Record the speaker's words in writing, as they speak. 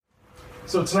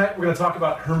So tonight we're going to talk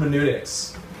about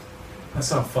hermeneutics. That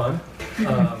sounds fun.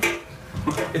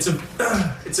 It's a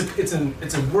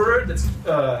word that's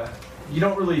you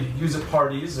don't really use at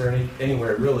parties or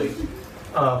anywhere really.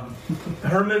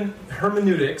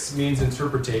 Hermeneutics means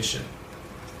interpretation.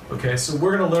 Okay, so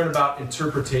we're going to learn about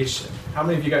interpretation. How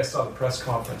many of you guys saw the press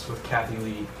conference with Kathy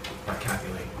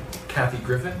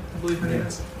Griffin, I believe her name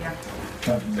is? Yeah.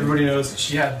 Everybody knows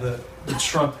she had the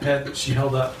Trump head that she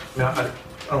held up. Now, I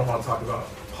don't want to talk about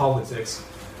politics,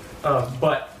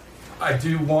 but I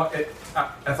do want it.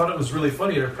 I thought it was really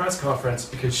funny at her press conference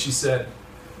because she said,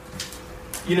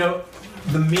 you know,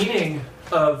 the meaning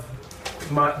of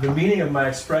my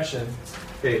expression.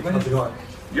 Hey, how's it going?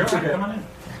 You're okay. Come on in.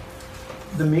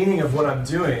 The meaning of what I'm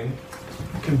doing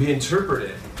can be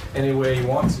interpreted any way you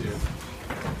want to.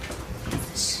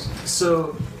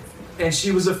 So, and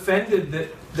she was offended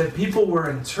that people were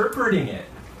interpreting it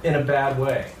in a bad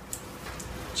way.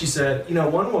 She said, you know,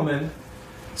 one woman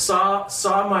saw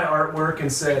my artwork and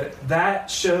said,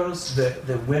 that shows that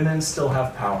women still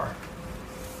have power.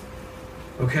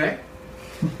 Okay?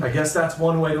 I guess that's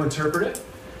one way to interpret it.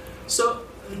 So,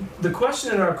 the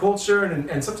question in our culture,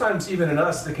 and sometimes even in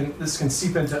us, this can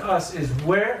seep into us, is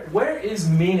where is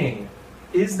meaning?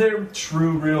 Is there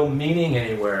true, real meaning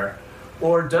anywhere?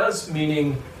 Or does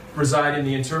meaning reside in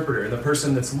the interpreter, the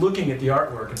person that's looking at the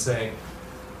artwork and saying,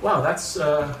 wow, that's,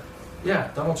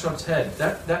 Donald Trump's head.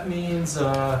 That means,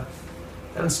 that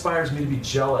inspires me to be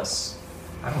jealous.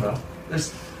 I don't know.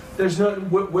 There's no,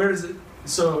 where is it?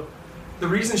 So, the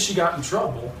reason she got in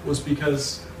trouble was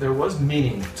because there was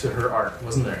meaning to her art,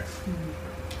 wasn't there?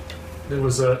 Mm-hmm. It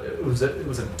was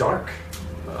a dark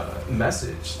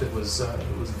message that was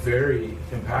very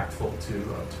impactful to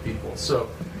people.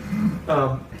 So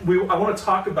I want to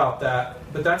talk about that,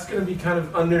 but that's going to be kind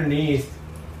of underneath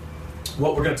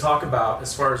what we're going to talk about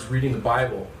as far as reading the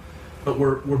Bible. But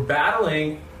we're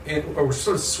battling, or we're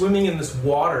sort of swimming in this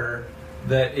water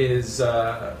that is.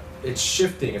 It's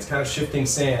shifting. It's kind of shifting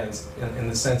sands in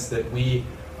the sense that we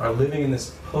are living in this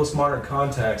postmodern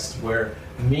context where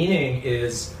meaning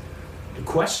is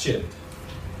questioned.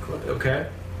 Okay,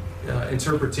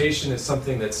 interpretation is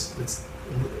something that's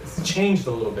changed a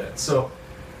little bit. So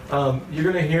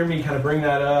you're going to hear me kind of bring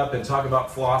that up and talk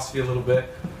about philosophy a little bit,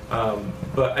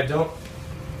 but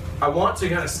I want to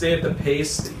kind of stay at the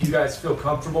pace that you guys feel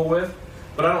comfortable with,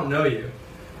 but I don't know you.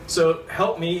 So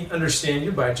help me understand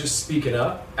you by just speaking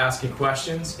up, asking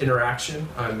questions, interaction.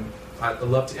 I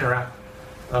love to interact.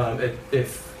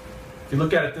 If you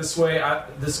look at it this way,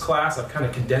 this class I've kind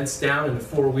of condensed down into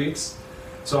 4 weeks.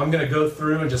 So I'm going to go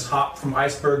through and just hop from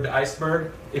iceberg to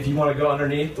iceberg. If you want to go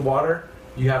underneath the water,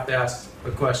 you have to ask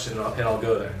a question, and I'll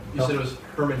go there. You said it was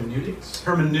hermeneutics?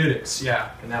 Hermeneutics,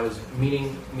 yeah. And that was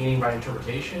meaning by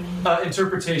interpretation?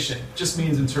 Interpretation just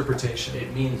means interpretation.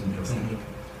 It means interpretation.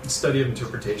 Mm-hmm. Study of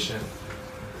interpretation.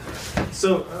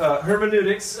 So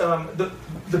hermeneutics,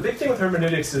 the big thing with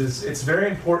hermeneutics is it's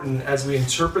very important as we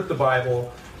interpret the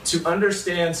Bible to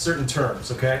understand certain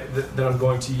terms, okay, that I'm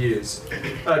going to use.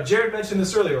 Jared mentioned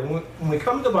this earlier. When we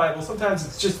come to the Bible, sometimes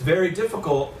it's just very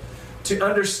difficult to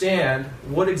understand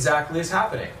what exactly is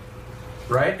happening,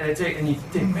 right? And you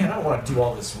think, man, I don't want to do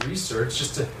all this research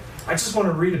I just want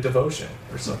to read a devotion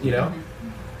or something, you know?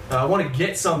 I want to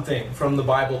get something from the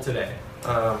Bible today.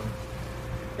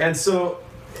 And so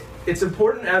it's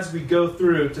important as we go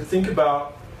through to think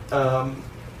about, again,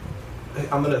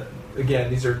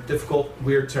 these are difficult,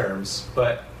 weird terms,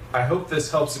 but I hope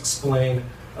this helps explain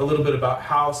a little bit about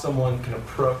how someone can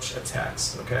approach a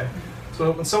text, okay? So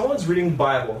when someone's reading the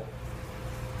Bible,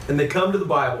 and they come to the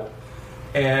Bible,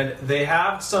 and they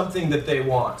have something that they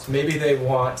want. Maybe they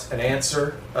want an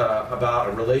answer about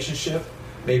a relationship.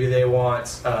 Maybe they want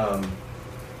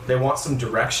some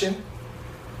direction.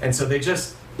 And so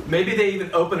maybe they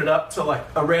even open it up to like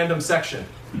a random section,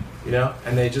 you know,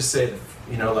 and they just say,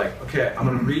 you know, like, okay, I'm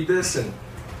going to read this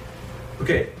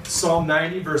okay, Psalm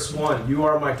 90 verse 1, you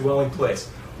are my dwelling place.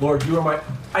 Lord,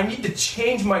 I need to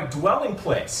change my dwelling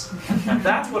place.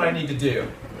 That's what I need to do.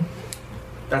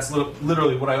 That's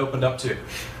literally what I opened up to.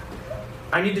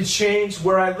 I need to change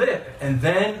where I live, and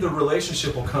then the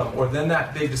relationship will come, or then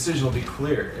that big decision will be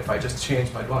clear if I just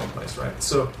change my dwelling place, right?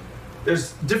 So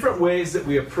there's different ways that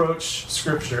we approach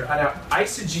Scripture. Now,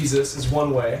 eisegesis is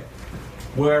one way,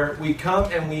 where we come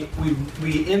and we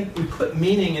put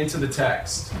meaning into the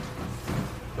text.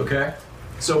 Okay?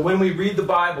 So when we read the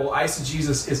Bible,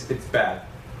 eisegesis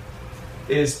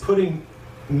is putting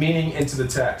meaning into the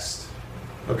text.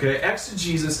 Okay?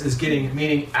 Exegesis is getting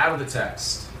meaning out of the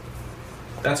text.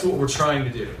 That's what we're trying to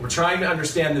do. We're trying to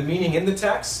understand the meaning in the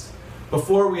text,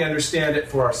 before we understand it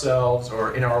for ourselves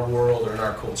or in our world or in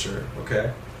our culture,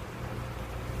 okay?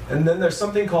 And then there's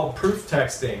something called proof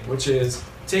texting, which is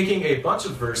taking a bunch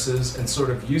of verses and sort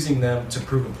of using them to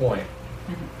prove a point.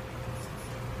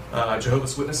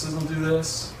 Jehovah's Witnesses will do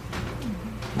this.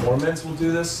 Mormons will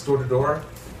do this, door to door.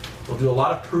 They'll do a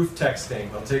lot of proof texting.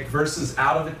 They'll take verses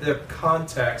out of their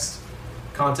context.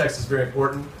 Context is very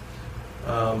important.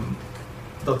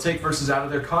 They'll take verses out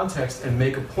of their context and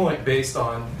make a point based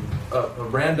on a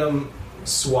random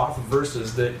swath of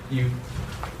verses that you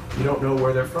don't know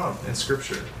where they're from in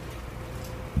Scripture.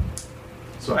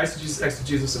 So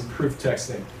exegesis and proof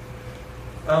texting.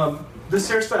 This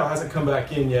hairstyle hasn't come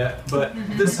back in yet, but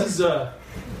this is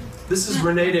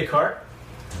René Descartes.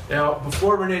 Now,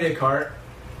 before René Descartes,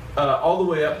 all the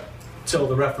way up till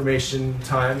the Reformation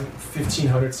time,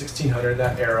 1500, 1600,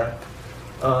 that era,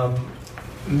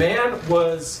 man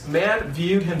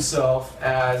viewed himself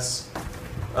as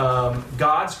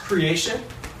God's creation,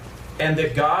 and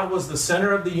that God was the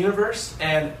center of the universe,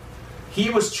 and he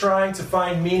was trying to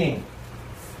find meaning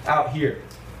out here.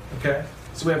 Okay?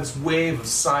 So we have this wave of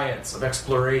science, of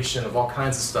exploration, of all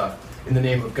kinds of stuff in the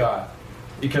name of God.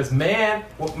 Because man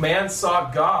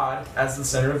saw God as the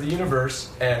center of the universe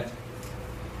and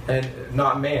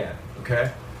not man.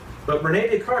 Okay? But René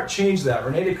Descartes changed that.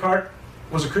 René Descartes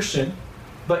was a Christian,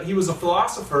 but he was a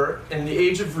philosopher in the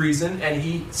age of reason, and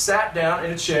he sat down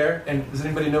in a chair, and does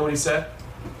anybody know what he said?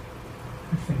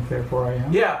 I think, therefore I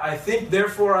am. Yeah, I think,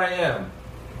 therefore I am.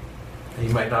 And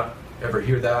you might not ever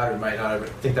hear that, or might not ever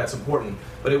think that's important,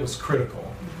 but it was critical.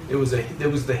 It was the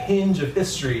hinge of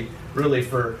history, really,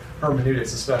 for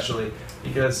hermeneutics especially,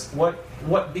 because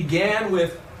what began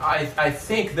with I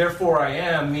think, therefore I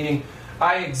am, meaning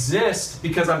I exist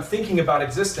because I'm thinking about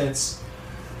existence.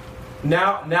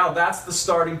 Now that's the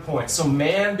starting point. So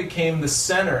man became the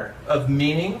center of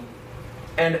meaning,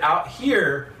 and out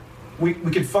here we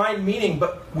could find meaning,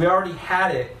 but we already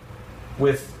had it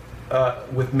with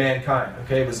mankind.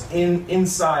 Okay, it was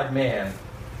inside man.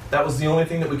 That was the only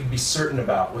thing that we could be certain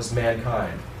about, was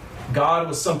mankind. God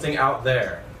was something out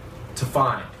there to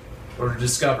find or to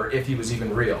discover, if he was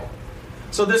even real.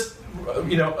 So this,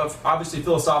 obviously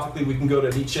philosophically we can go to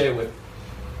Nietzsche with,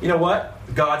 you know what?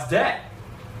 God's dead.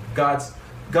 God's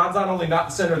not only not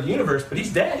the center of the universe, but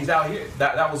he's dead. He's out here.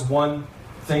 That was one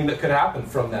thing that could happen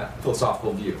from that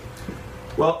philosophical view.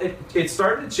 Well, it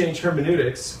started to change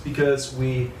hermeneutics because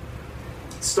we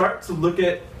start to look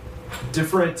at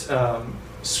different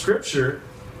scripture,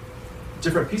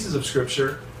 different pieces of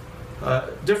scripture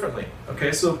differently.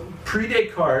 Okay, so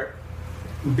pre-Descartes,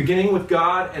 beginning with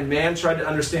God and man tried to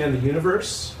understand the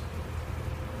universe.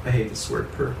 I hate this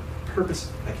word,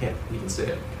 purpose. I can't even say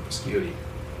it. Perspicuity.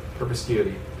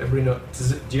 Perspicuity. Everybody know?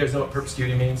 Do you guys know what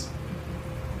perspicuity means?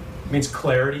 It means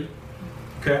clarity.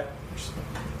 Okay.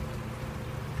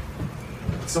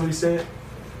 Somebody say it.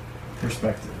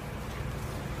 Perspective.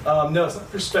 No, it's not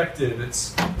perspective.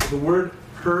 It's the word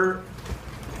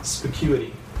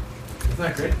perspicuity. Isn't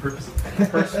that great?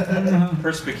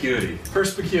 Perspicuity.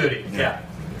 Perspicuity. Yeah.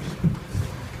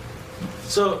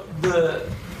 So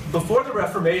before the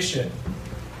Reformation,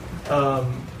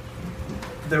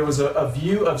 there was a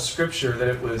view of Scripture that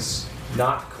it was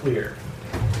not clear.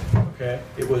 Okay,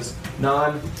 it was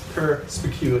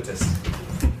non-perspicuitous.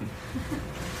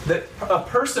 That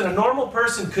a normal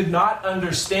person, could not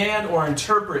understand or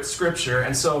interpret Scripture,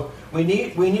 and so we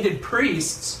needed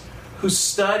priests who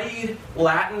studied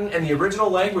Latin and the original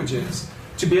languages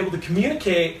to be able to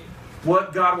communicate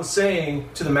what God was saying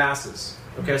to the masses.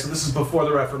 Okay, so this is before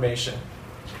the Reformation.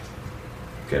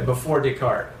 Okay, before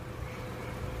Descartes.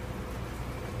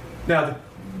 Now,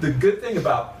 the good thing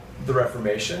about the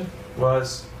Reformation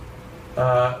was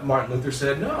Martin Luther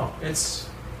said, no, it's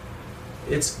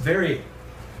very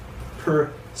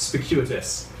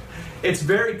perspicuous. It's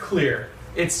very clear.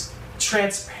 It's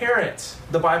transparent,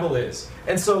 the Bible is.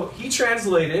 And so he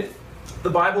translated the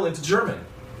Bible into German.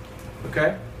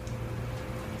 Okay?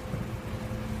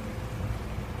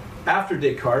 After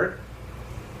Descartes,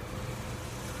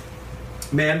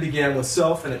 man began with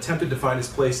self and attempted to find his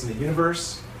place in the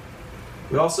universe.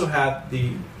 We also had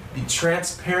the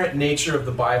transparent nature of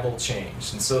the Bible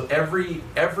changed. And so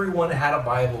everyone had a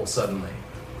Bible suddenly.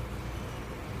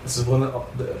 This is when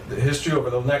the history over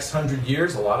the next 100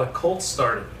 years, a lot of cults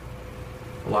started.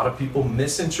 A lot of people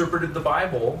misinterpreted the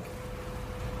Bible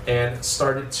and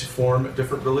started to form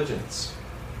different religions.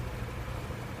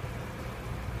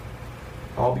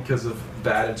 All because of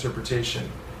bad interpretation.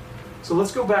 So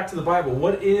let's go back to the Bible.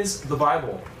 What is the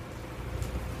Bible?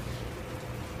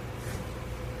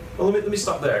 Well, let me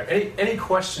stop there. Any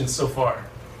questions so far?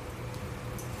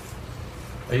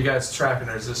 Are you guys tracking,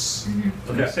 or is this...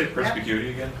 Can you say perspicuity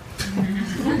again?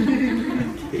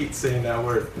 I hate saying that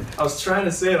word. I was trying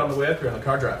to say it on the way up here on the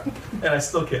car drive, and I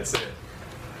still can't say it.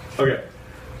 Okay.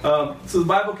 So the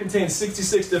Bible contains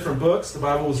 66 different books. The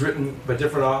Bible was written by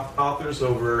different authors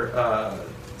over,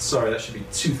 that should be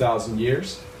 2,000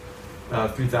 years.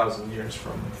 3,000 years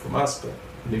from us, but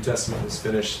the New Testament was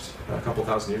finished a couple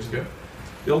thousand years ago.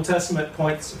 The Old Testament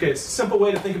points, it's a simple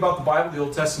way to think about the Bible. The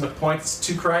Old Testament points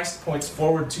to Christ, points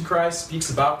forward to Christ,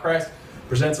 speaks about Christ,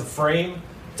 presents a frame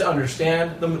to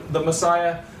understand the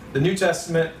Messiah. The New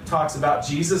Testament talks about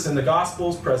Jesus in the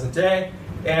Gospels, present day,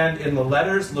 and in the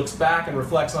letters looks back and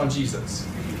reflects on Jesus.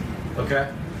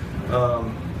 Okay?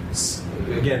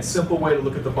 Again, simple way to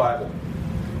look at the Bible.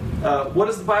 What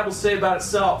does the Bible say about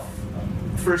itself?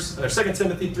 2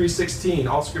 Timothy 3:16,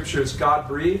 all Scripture is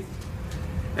God-breathed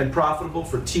and profitable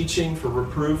for teaching, for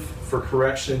reproof, for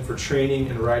correction, for training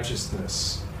in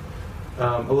righteousness.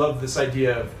 I love this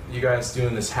idea of you guys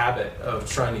doing this habit of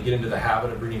trying to get into the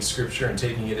habit of reading Scripture and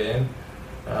taking it in.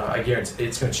 I guarantee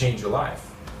it's going to change your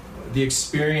life. The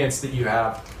experience that you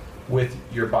have with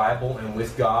your Bible and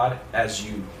with God as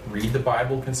you read the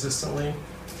Bible consistently,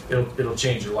 it'll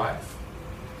change your life.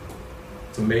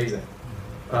 It's amazing.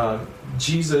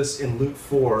 Jesus in Luke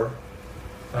 4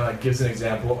 gives an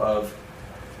example of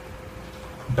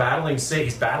battling Satan.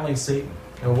 He's battling Satan.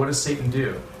 And what does Satan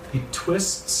do? He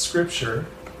twists Scripture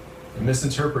and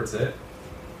misinterprets it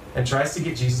and tries to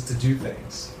get Jesus to do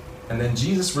things. And then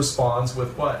Jesus responds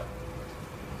with what?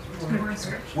 More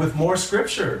Scripture. With more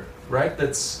Scripture, right?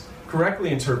 That's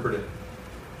correctly interpreted.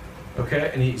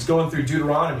 Okay? And he's going through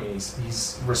Deuteronomy.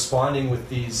 He's responding with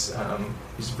these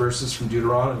verses from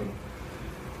Deuteronomy.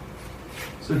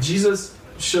 So Jesus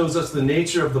shows us the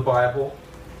nature of the Bible,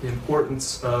 the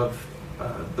importance of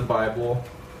the Bible,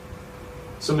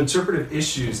 some interpretive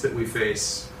issues that we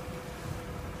face.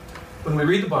 When we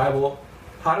read the Bible,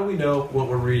 how do we know what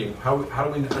we're reading? How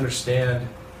do we understand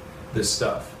this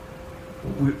stuff?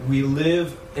 We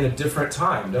live in a different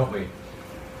time, don't we?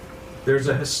 There's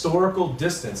a historical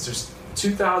distance. There's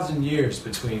 2,000 years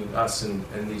between us and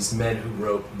these men who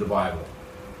wrote the Bible,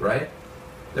 right?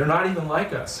 They're not even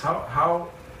like us. How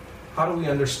do we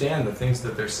understand the things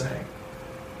that they're saying?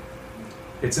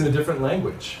 It's in a different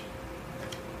language.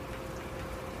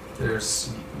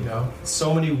 There's,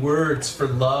 so many words for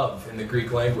love in the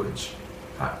Greek language.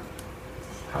 How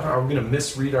are we going to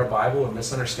misread our Bible or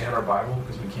misunderstand our Bible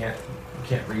because we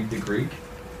can't read the Greek?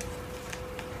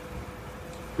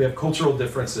 We have cultural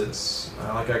differences.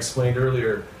 Like I explained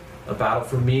earlier, a battle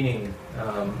for meaning.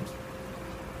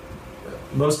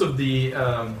 Most of the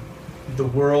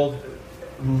world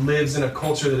lives in a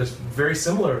culture that is very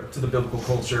similar to the biblical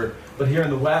culture, but here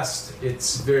in the West,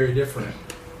 it's very different.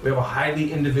 We have a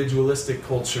highly individualistic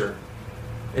culture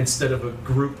instead of a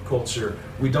group culture.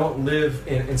 We don't live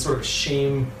in sort of a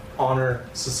shame-honor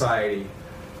society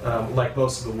like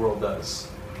most of the world does,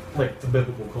 like the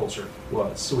biblical culture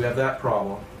was. So we have that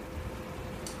problem.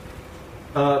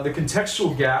 The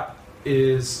contextual gap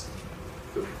is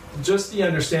just the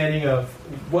understanding of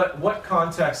what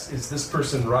context is this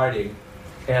person writing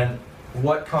and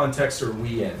what context are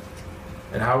we in,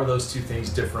 and how are those two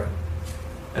things different,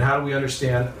 and how do we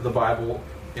understand the Bible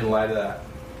in light of that.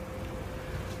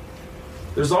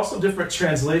 There's also different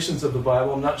translations of the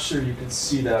Bible. I'm not sure you can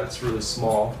see that. It's really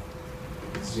small.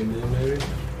 Zoom in maybe.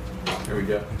 There we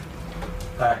go.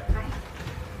 Hi.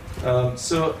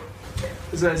 So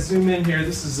as I zoom in here,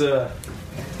 this is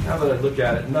now that I look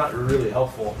at it, not really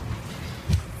helpful.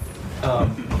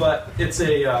 But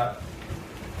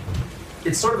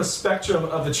it's sort of a spectrum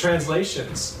of the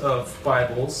translations of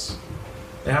Bibles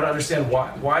and how to understand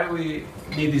why do we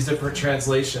need these different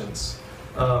translations.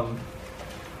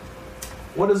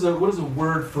 What does a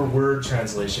word for word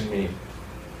translation mean?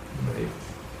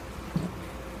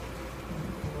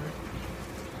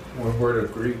 One word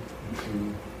of Greek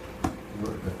to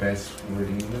the best word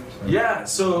in English? Yeah,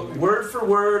 so word for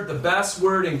word, the best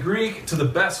word in Greek to the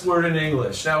best word in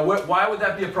English. Now, why would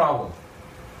that be a problem?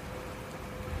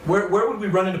 Where would we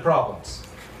run into problems?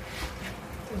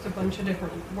 There's a bunch of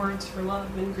different words for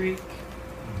love in Greek,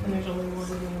 and there's only one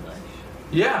in English.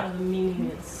 Yeah. So the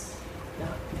meaning is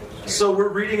not clear. So we're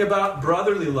reading about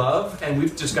brotherly love, and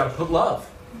we've just got to put love.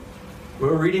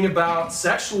 We're reading about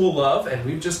sexual love, and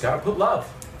we've just got to put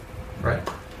love. Right?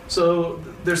 So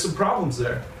there's some problems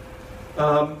there.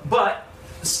 But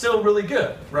still really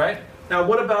good, right? Now,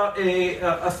 what about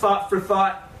a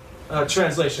thought-for-thought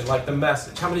translation, like the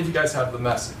Message? How many of you guys have the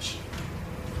Message?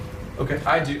 Okay,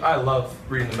 I do. I love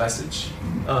reading the Message.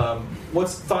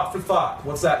 What's thought for thought?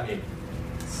 What's that mean?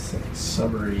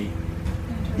 Summary.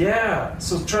 Yeah,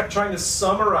 so trying to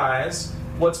summarize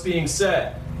what's being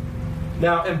said.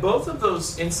 Now, in both of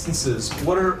those instances,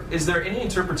 is there any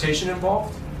interpretation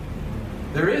involved?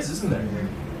 There is, isn't there?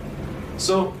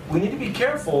 So we need to be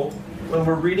careful when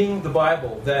we're reading the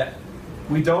Bible that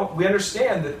we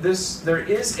understand that there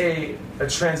is a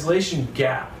translation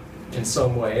gap in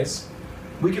some ways.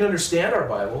 We can understand our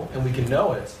Bible and we can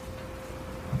know it,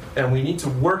 and we need to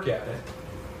work at it.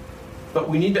 But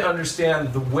we need to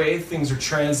understand the way things are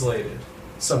translated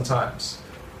sometimes.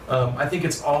 I think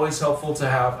it's always helpful to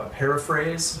have a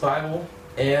paraphrase Bible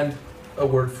and a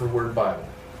word-for-word Bible.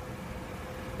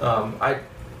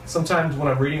 Sometimes when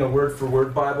I'm reading a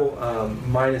word-for-word Bible,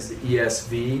 mine is the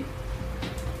ESV.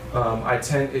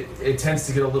 It tends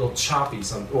to get a little choppy,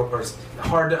 or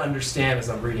hard to understand as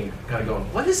I'm reading. Kind of going,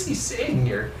 what is he saying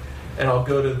here? And I'll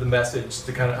go to the Message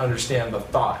to kind of understand the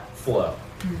thought flow.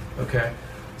 Okay.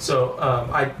 So,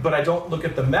 but I don't look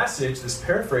at the Message, this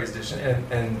paraphrased edition,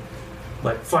 and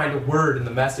like find a word in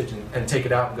the Message and take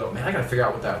it out and go, man, I got to figure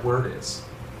out what that word is,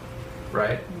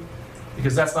 right?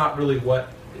 Because that's not really what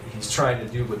he's trying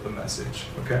to do with the Message.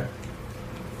 Okay.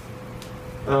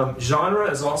 Genre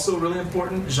is also really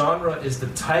important. Genre is the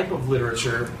type of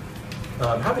literature.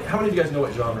 How many of you guys know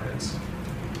what genre is?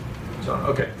 Genre.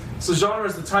 Okay. So genre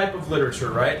is the type of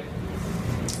literature, right?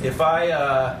 If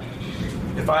I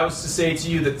was to say to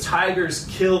you the Tigers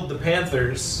killed the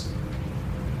Panthers,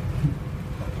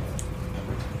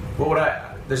 what would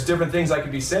there's different things I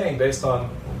could be saying based on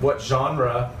what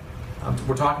genre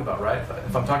we're talking about, right?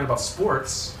 If I'm talking about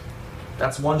sports,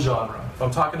 that's one genre. If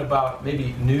I'm talking about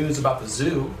maybe news about the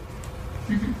zoo,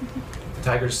 the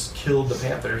Tigers killed the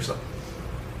Panthers.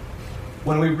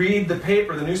 When we read the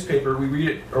paper, the newspaper, we read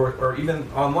it, or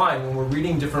even online, when we're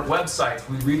reading different websites,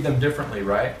 we read them differently,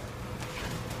 right?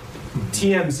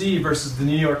 TMZ versus the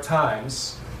New York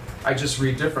Times, I just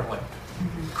read differently.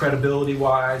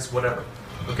 Credibility-wise, whatever.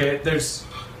 Okay,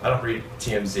 I don't read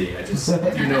TMZ, I just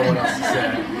do know what else to say.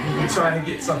 I'm trying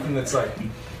to get something that's like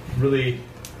really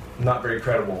not very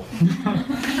credible.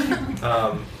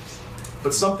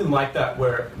 But something like that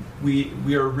where we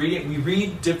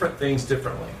read different things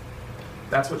differently.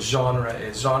 That's what genre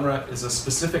is. Genre is a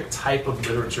specific type of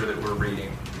literature that we're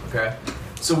reading. Okay,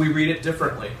 so we read it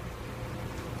differently.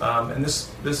 And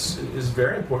this is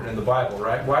very important in the Bible,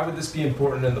 right? Why would this be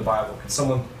important in the Bible? Can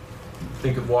someone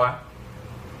think of why?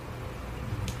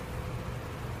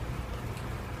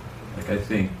 Like, I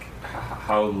think,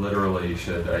 how literally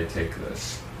should I take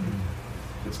this?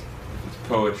 If it's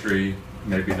poetry,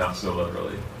 maybe not so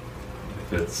literally.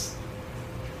 If it's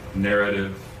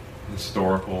narrative,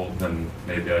 historical, then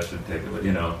maybe I should take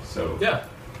it, so. Yeah.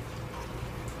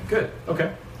 Good,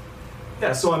 okay.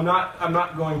 Yeah, so I'm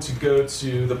not going to go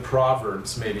to the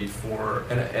Proverbs maybe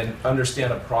and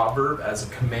understand a proverb as a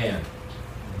command,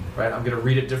 right? I'm going to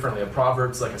read it differently. A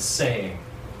proverb's like a saying.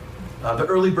 The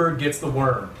early bird gets the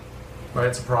worm, right?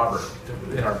 It's a proverb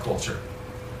in our culture.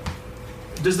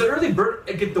 Does the early bird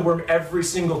get the worm every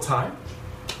single time?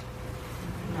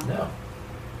 No.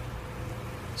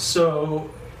 So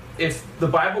if the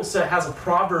Bible has a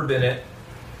proverb in it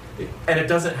and it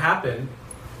doesn't happen,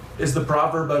 is the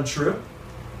proverb untrue?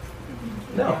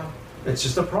 No, it's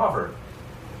just a proverb.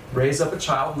 Raise up a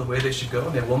child in the way they should go,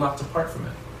 and they will not depart from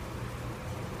it.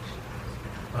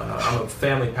 I'm a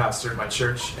family pastor at my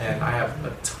church, and I have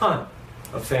a ton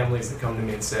of families that come to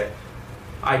me and say,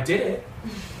 I did it.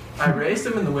 I raised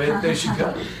them in the way that they should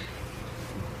go.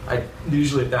 I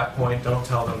usually at that point don't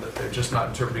tell them that they're just not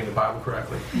interpreting the Bible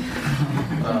correctly.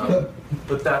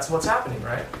 But that's what's happening,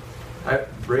 right? I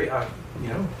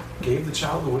gave the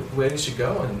child the way they should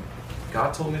go, and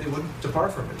God told me they wouldn't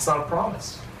depart from it. It's not a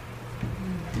promise.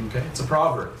 Okay? It's a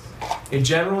proverb. In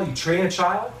general, you train a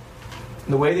child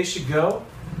in the way they should go,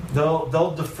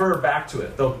 they'll defer back to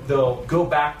it. They'll go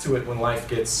back to it when life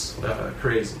gets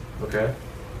crazy. Okay?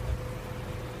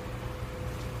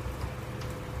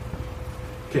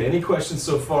 Okay, any questions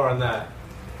so far on that?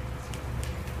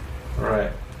 All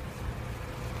right.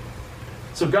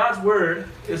 So God's Word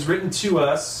is written to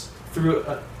us through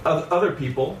other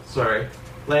people,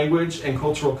 language and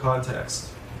cultural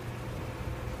context.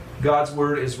 God's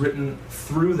Word is written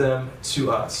through them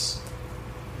to us.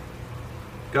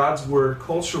 God's Word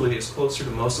culturally is closer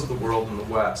to most of the world in the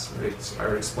West. I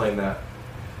already explained that.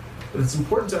 But it's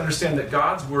important to understand that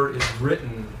God's Word is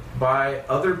written by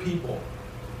other people,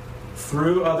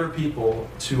 through other people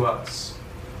to us.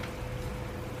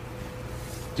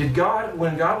 When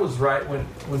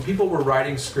people were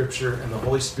writing Scripture and the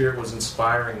Holy Spirit was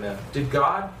inspiring them, did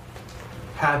God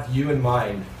have you in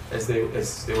mind as they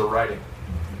were writing?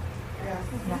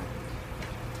 Yeah.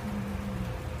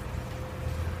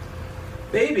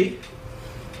 Maybe.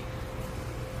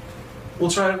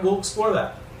 We'll explore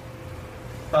that.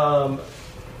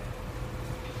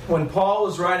 When Paul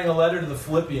was writing a letter to the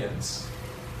Philippians,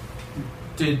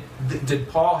 did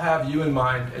Paul have you in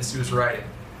mind as he was writing?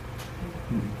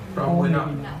 Probably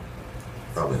not. No.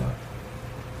 Probably not.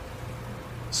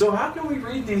 So how can we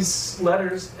read these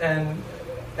letters and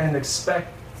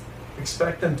expect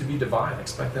them to be divine?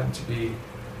 Expect them to be,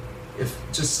 if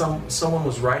just someone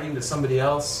was writing to somebody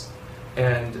else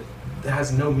and it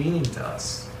has no meaning to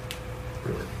us,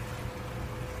 really.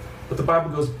 But the Bible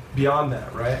goes beyond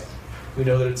that, right? We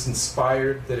know that it's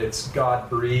inspired, that it's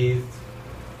God-breathed.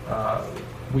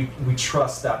 We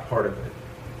trust that part of it.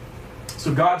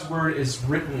 So God's word is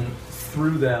written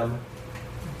through them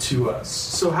to us.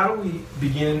 So how do we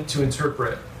begin to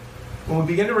interpret? When we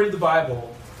begin to read the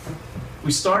Bible,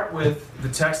 we start with the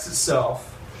text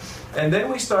itself, and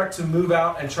then we start to move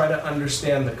out and try to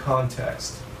understand the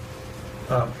context.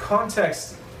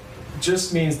 Context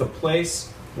just means the place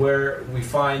where we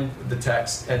find the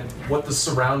text and what the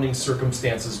surrounding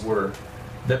circumstances were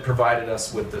that provided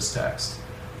us with this text.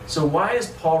 So why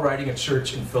is Paul writing a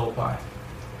church in Philippi?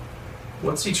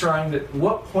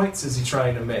 What points is he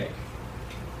trying to make?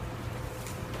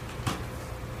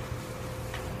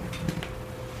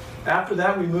 After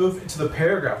that, we move to the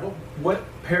paragraph. What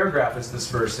paragraph is this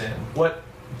verse in? What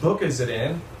book is it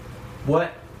in?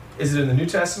 Is it in the New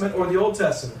Testament or the Old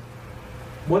Testament?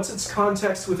 What's its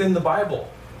context within the Bible?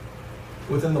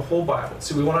 Within the whole Bible.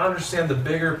 So we want to understand the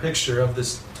bigger picture of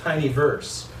this tiny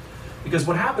verse. Because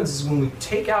what happens is when we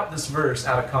take out this verse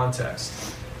out of context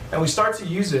and we start to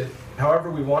use it however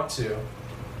we want to,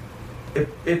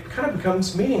 it kind of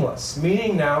becomes meaningless.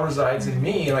 Meaning now resides in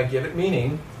me, and I give it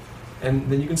meaning, and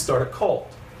then you can start a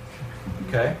cult.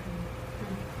 Okay?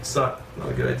 It's not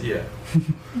a good idea.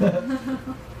 And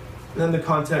then the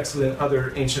context within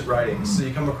other ancient writings. So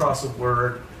you come across a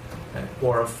word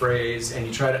or a phrase, and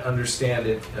you try to understand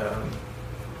it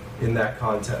in that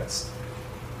context.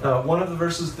 One of the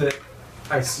verses that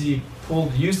I see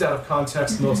used out of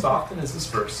context most often is this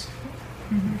verse.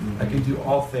 I can do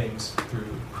all things through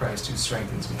Christ who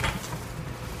strengthens me.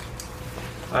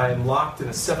 I am locked in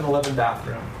a 7-Eleven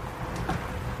bathroom.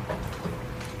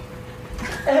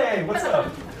 Hey, what's up?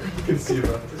 Good to see you,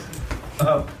 bro.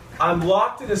 I'm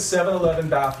locked in a 7-Eleven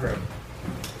bathroom.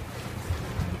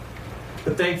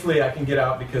 But thankfully I can get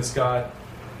out because God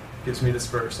gives me this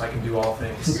verse. I can do all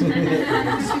things.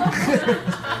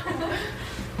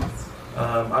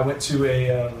 I went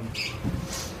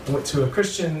to a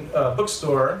Christian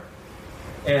bookstore,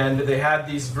 and they had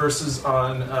these verses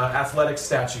on athletic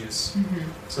statues.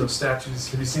 So statues,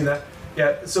 have you seen that?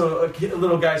 Yeah, so a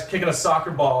little guy's kicking a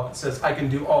soccer ball, and it says, I can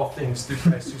do all things through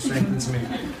Christ who strengthens me.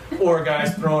 Or a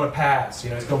guy's throwing a pass,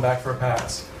 he's going back for a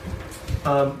pass.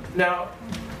 Now,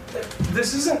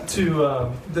 this isn't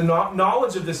to, the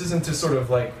knowledge of this isn't to sort of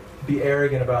like be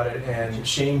arrogant about it and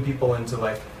shame people into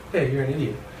like, hey, you're an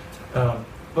idiot.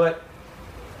 But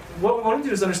what we want to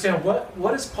do is understand what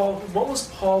was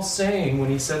Paul saying when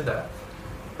he said that?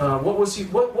 What was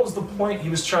the point he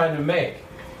was trying to make?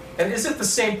 And is it the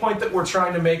same point that we're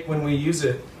trying to make when we use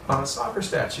it on a soccer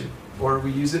statue, or we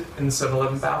use it in the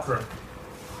 7-Eleven bathroom?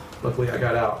 Luckily, I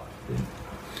got out.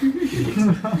 If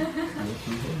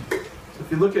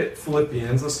you look at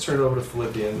Philippians, let's turn it over to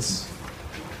Philippians.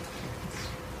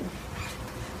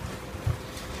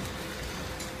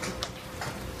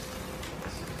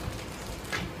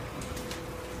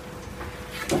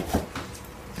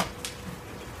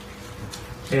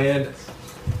 And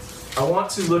I want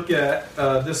to look at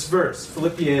this verse,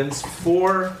 Philippians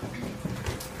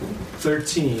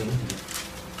 4:13.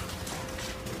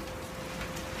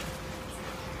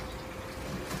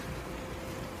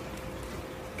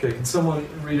 Okay, can someone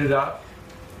read it out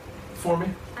for me?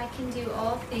 I can do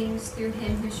all things through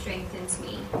him who strengthens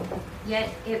me. Yet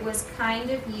it was kind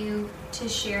of you to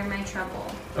share my trouble.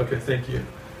 Okay, thank you.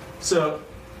 So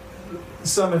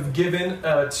some have given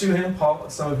to him, Paul.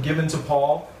 Some have given to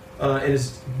Paul in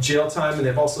his jail time, and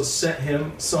they've also sent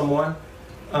him someone.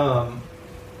 But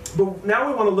now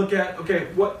we want to look at, okay,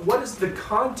 what is the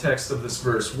context of this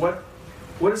verse? What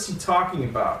is he talking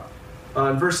about?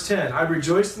 In verse 10, I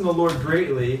rejoiced in the Lord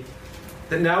greatly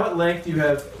that now at length you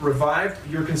have revived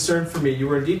your concern for me. You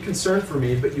were indeed concerned for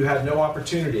me, but you had no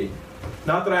opportunity.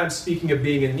 Not that I am speaking of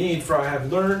being in need, for I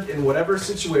have learned in whatever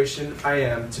situation I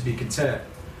am to be content.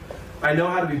 I know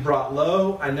how to be brought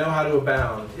low. I know how to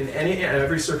abound. In any and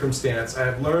every circumstance, I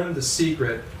have learned the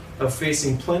secret of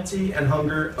facing plenty and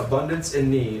hunger, abundance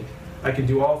and need. I can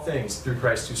do all things through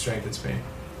Christ who strengthens me.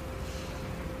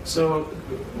 So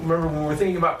remember, when we're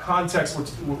thinking about context,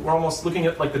 we're almost looking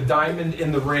at like the diamond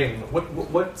in the ring.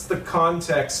 What's the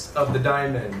context of the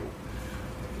diamond?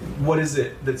 What is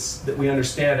it that we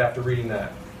understand after reading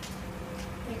that?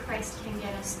 That Christ can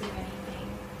get us through anything,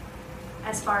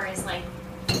 as far as like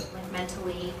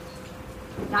mentally,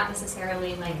 not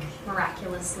necessarily like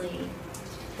miraculously,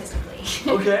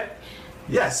 physically. Okay.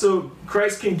 Yeah, so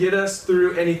Christ can get us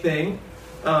through anything.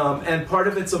 And part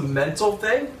of it's a mental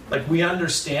thing. Like we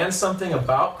understand something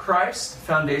about Christ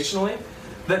foundationally,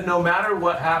 that no matter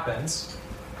what happens,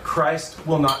 Christ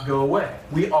will not go away.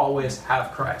 We always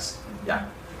have Christ. Yeah.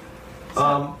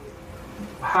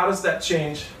 How does that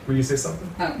change? Will you say something?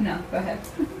 Oh, no, go ahead.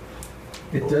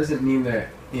 It doesn't mean that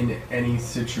in any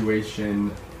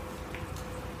situation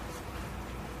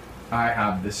I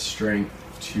have the strength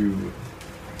to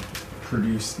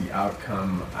produce the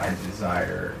outcome I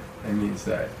desire. It means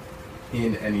that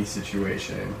in any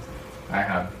situation I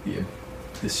have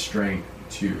the strength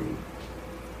to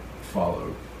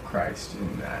follow Christ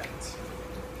in that,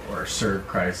 or serve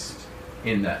Christ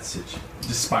in that situation,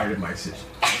 despite my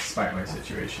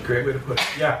situation. Great way to put it.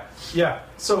 Yeah.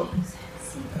 So,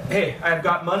 hey, I've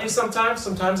got money sometimes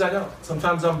I don't.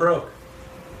 Sometimes I'm broke.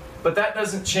 But that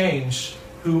doesn't change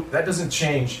the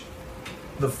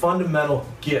fundamental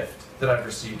gift that I've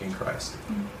received in Christ.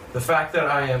 The fact that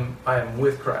I am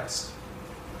with Christ.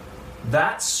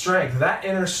 That strength, that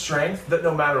inner strength, that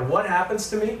no matter what happens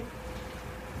to me,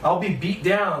 I'll be beat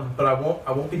down, but I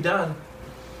won't be done.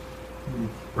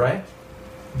 Right?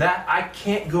 That I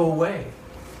can't go away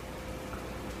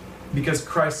because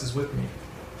Christ is with me.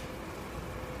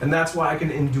 And that's why I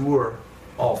can endure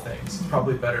all things. It's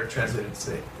probably better translated to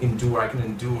say endure. I can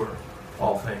endure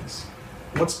all things.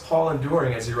 What's Paul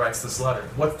enduring as he writes this letter?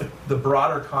 What's the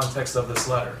broader context of this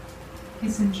letter?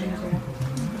 He's in jail.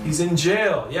 He's in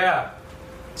jail, yeah.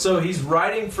 So he's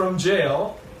writing from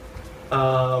jail.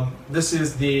 This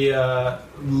is the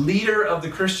leader of the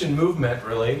Christian movement,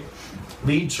 really.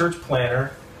 Lead church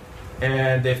planner.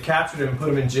 And they've captured him and put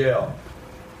him in jail.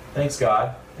 Thanks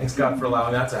God. Thanks God for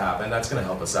allowing that to happen. That's going to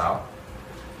help us out.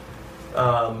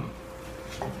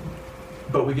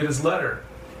 But we get his letter.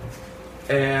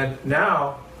 And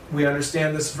now we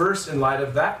understand this verse in light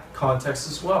of that context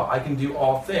as well. I can do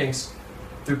all things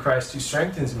through Christ who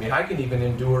strengthens me. I can even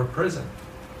endure prison.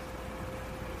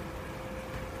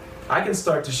 I can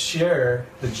start to share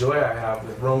the joy I have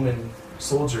with Roman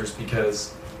soldiers,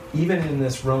 because even in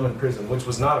this Roman prison, which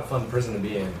was not a fun prison to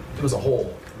be in, it was a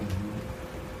hole.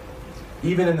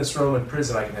 Even in this Roman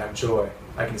prison, I can have joy.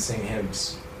 I can sing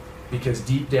hymns. Because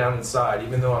deep down inside,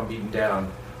 even though I'm beaten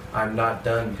down, I'm not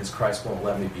done because Christ won't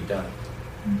let me be done.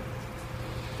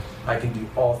 I can do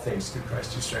all things through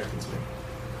Christ who strengthens me.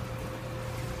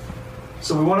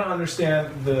 So we want to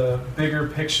understand the bigger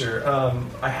picture.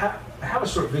 I have a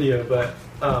short video, but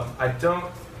I don't.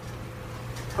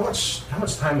 How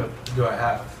much time do I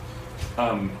have?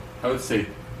 I would say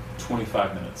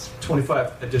 25 minutes.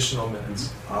 25 additional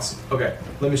minutes. Awesome. Okay,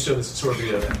 let me show this short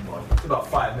video then. It's about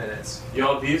 5 minutes.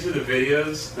 Y'all, these are the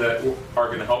videos that are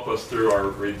going to help us through our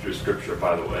read through scripture,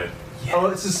 by the way. Yeah. Oh,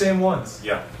 it's the same ones.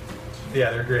 Yeah.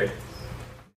 Yeah, they're great.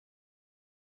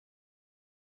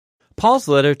 Paul's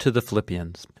letter to the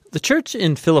Philippians. The church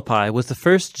in Philippi was the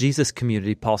first Jesus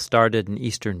community Paul started in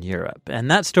Eastern Europe,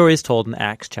 and that story is told in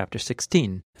Acts chapter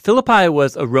 16. Philippi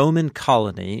was a Roman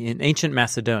colony in ancient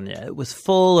Macedonia. It was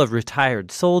full of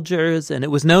retired soldiers, and it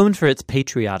was known for its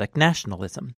patriotic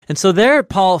nationalism. And so there,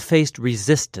 Paul faced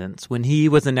resistance when he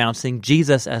was announcing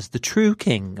Jesus as the true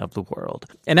king of the world.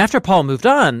 And after Paul moved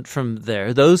on from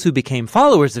there, those who became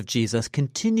followers of Jesus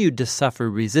continued to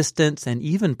suffer resistance and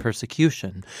even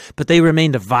persecution, but they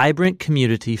remained a vibrant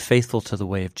community faithful to the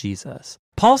way of Jesus.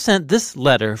 Paul sent this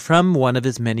letter from one of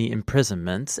his many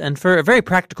imprisonments, and for a very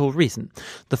practical reason.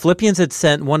 The Philippians had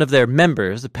sent one of their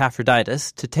members,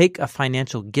 Epaphroditus, to take a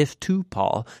financial gift to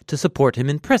Paul to support him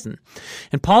in prison.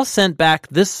 And Paul sent back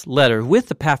this letter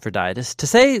with Epaphroditus to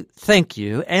say thank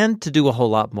you and to do a whole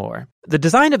lot more. The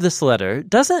design of this letter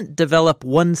doesn't develop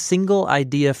one single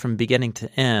idea from beginning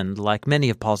to end like many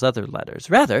of Paul's other letters.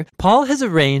 Rather, Paul has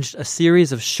arranged a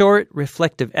series of short,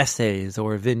 reflective essays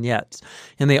or vignettes,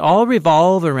 and they all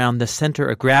revolve around the center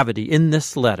of gravity in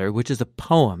this letter, which is a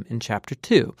poem in chapter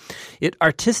 2. It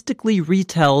artistically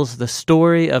retells the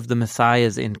story of the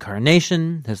Messiah's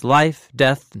incarnation, his life,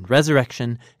 death, and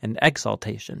resurrection, and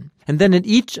exaltation. And then in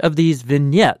each of these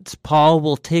vignettes, Paul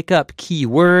will take up key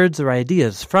words or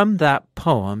ideas from that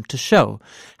poem to show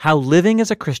how living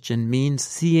as a Christian means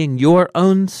seeing your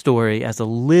own story as a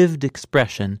lived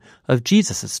expression of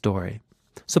Jesus' story.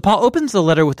 So Paul opens the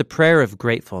letter with a prayer of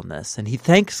gratefulness, and he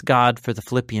thanks God for the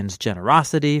Philippians'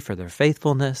 generosity, for their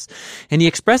faithfulness, and he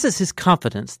expresses his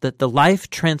confidence that the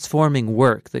life-transforming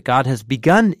work that God has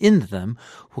begun in them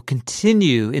will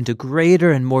continue into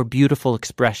greater and more beautiful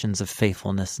expressions of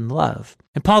faithfulness and love.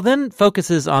 And Paul then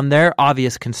focuses on their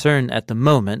obvious concern at the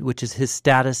moment, which is his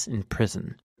status in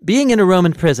prison. Being in a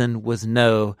Roman prison was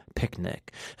no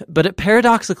picnic, but it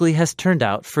paradoxically has turned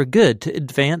out for good to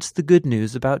advance the good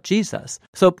news about Jesus.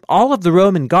 So all of the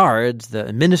Roman guards, the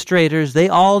administrators, they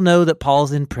all know that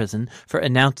Paul's in prison for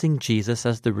announcing Jesus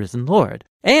as the risen Lord.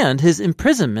 And his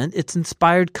imprisonment, it's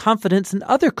inspired confidence in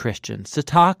other Christians to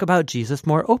talk about Jesus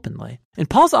more openly. And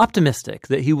Paul's optimistic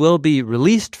that he will be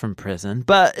released from prison,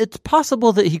 but it's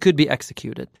possible that he could be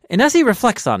executed. And as he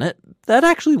reflects on it, that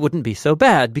actually wouldn't be so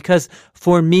bad, because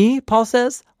for me, Paul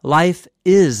says, life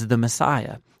is the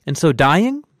Messiah. And so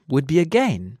dying would be a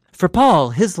gain. For Paul,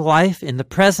 his life in the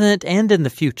present and in the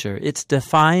future, it's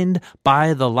defined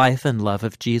by the life and love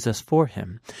of Jesus for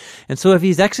him. And so if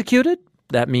he's executed,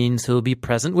 that means he'll be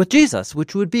present with Jesus,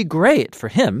 which would be great for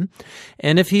him.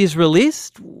 And if he's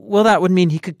released, well, that would mean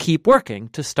he could keep working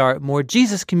to start more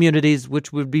Jesus communities,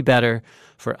 which would be better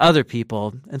for other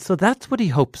people. And so that's what he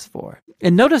hopes for.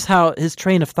 And notice how his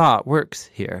train of thought works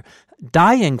here.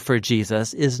 Dying for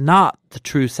Jesus is not the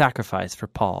true sacrifice for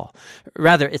Paul.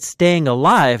 Rather, it's staying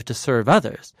alive to serve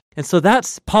others. And so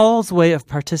that's Paul's way of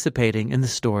participating in the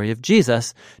story of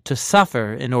Jesus, to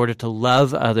suffer in order to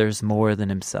love others more than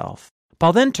himself.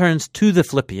 Paul then turns to the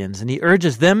Philippians, and he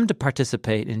urges them to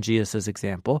participate in Jesus'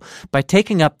 example by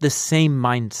taking up this same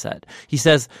mindset. He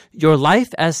says, your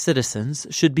life as citizens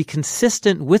should be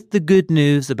consistent with the good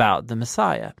news about the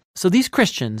Messiah. So these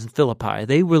Christians in Philippi,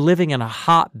 they were living in a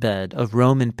hotbed of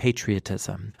Roman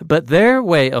patriotism, but their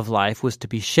way of life was to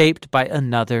be shaped by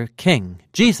another king,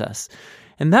 Jesus.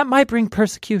 And that might bring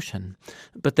persecution,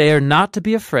 but they are not to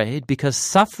be afraid, because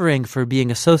suffering for being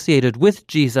associated with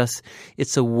Jesus,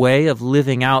 it's a way of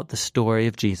living out the story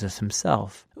of Jesus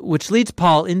himself. Which leads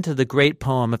Paul into the great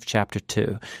poem of chapter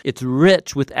 2. It's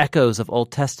rich with echoes of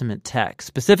Old Testament texts,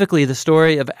 specifically the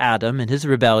story of Adam and his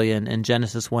rebellion in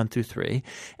Genesis 1 through 3,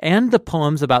 and the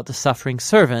poems about the suffering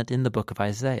servant in the book of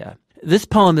Isaiah. This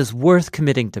poem is worth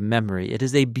committing to memory. It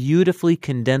is a beautifully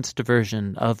condensed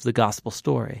version of the gospel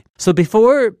story. So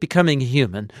before becoming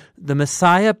human, the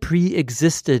Messiah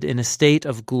pre-existed in a state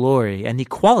of glory and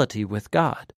equality with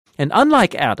God. And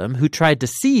unlike Adam, who tried to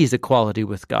seize equality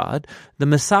with God, the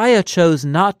Messiah chose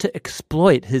not to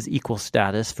exploit his equal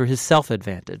status for his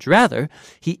self-advantage. Rather,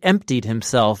 he emptied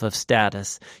himself of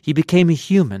status. He became a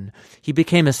human. He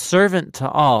became a servant to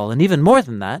all. And even more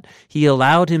than that, he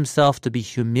allowed himself to be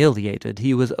humiliated.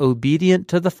 He was obedient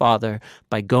to the Father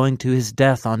by going to his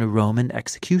death on a Roman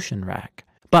execution rack.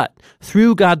 But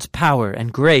through God's power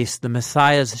and grace, the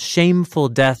Messiah's shameful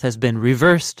death has been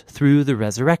reversed through the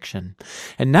resurrection.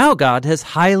 And now God has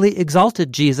highly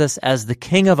exalted Jesus as the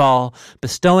King of all,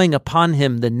 bestowing upon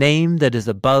him the name that is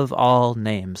above all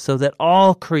names, so that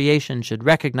all creation should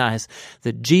recognize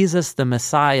that Jesus the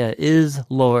Messiah is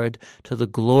Lord, to the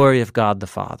glory of God the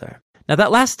Father. Now,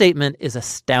 that last statement is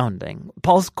astounding.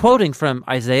 Paul's quoting from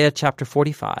Isaiah chapter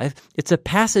 45. It's a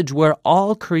passage where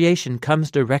all creation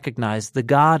comes to recognize the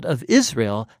God of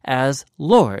Israel as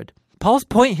Lord. Paul's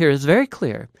point here is very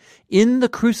clear. In the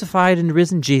crucified and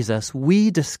risen Jesus,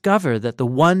 we discover that the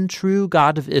one true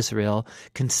God of Israel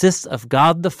consists of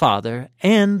God the Father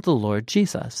and the Lord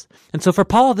Jesus. And so for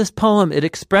Paul, this poem, it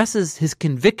expresses his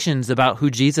convictions about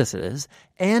who Jesus is,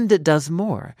 and it does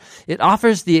more. It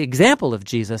offers the example of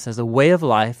Jesus as a way of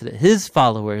life that his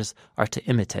followers are to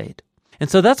imitate. And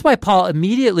so that's why Paul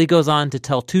immediately goes on to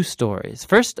tell two stories.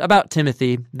 First about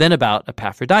Timothy, then about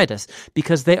Epaphroditus,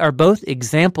 because they are both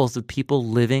examples of people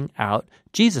living out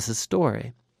Jesus'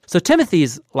 story. So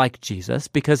Timothy's like Jesus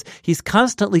because he's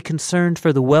constantly concerned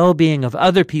for the well-being of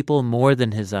other people more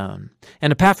than his own.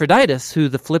 And Epaphroditus, who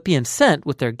the Philippians sent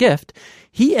with their gift,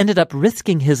 he ended up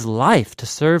risking his life to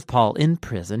serve Paul in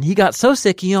prison. He got so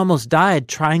sick he almost died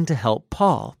trying to help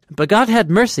Paul. But God had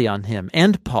mercy on him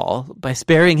and Paul by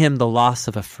sparing him the loss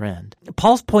of a friend.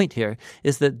 Paul's point here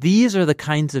is that these are the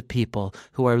kinds of people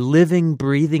who are living,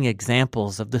 breathing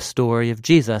examples of the story of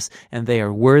Jesus, and they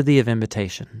are worthy of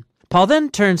imitation. Paul then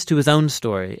turns to his own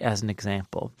story as an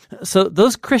example. So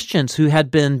those Christians who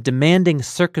had been demanding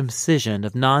circumcision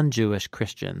of non-Jewish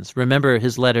Christians, remember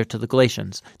his letter to the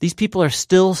Galatians, these people are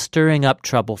still stirring up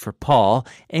trouble for Paul,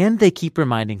 and they keep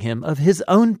reminding him of his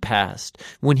own past,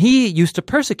 when he used to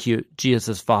persecute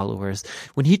Jesus' followers,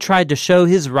 when he tried to show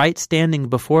his right standing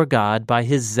before God by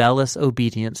his zealous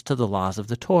obedience to the laws of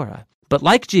the Torah. But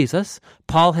like Jesus,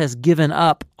 Paul has given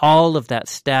up all of that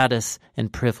status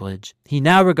and privilege. He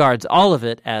now regards all of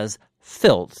it as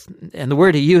filth, and the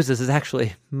word he uses is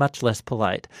actually much less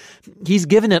polite. He's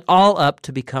given it all up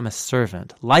to become a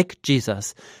servant, like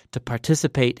Jesus, to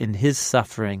participate in his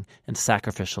suffering and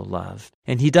sacrificial love.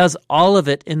 And he does all of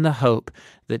it in the hope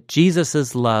that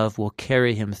Jesus' love will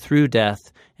carry him through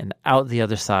death and out the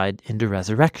other side into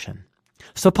resurrection.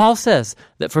 So Paul says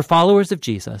that for followers of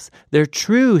Jesus, their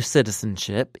true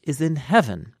citizenship is in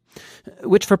heaven,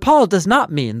 which for Paul does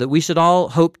not mean that we should all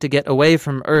hope to get away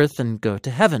from earth and go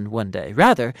to heaven one day.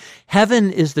 Rather,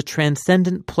 heaven is the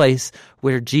transcendent place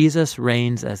where Jesus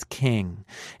reigns as king.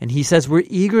 And he says we're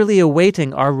eagerly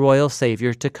awaiting our royal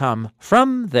Savior to come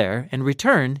from there and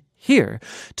return here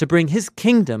to bring his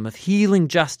kingdom of healing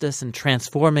justice and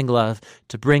transforming love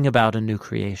to bring about a new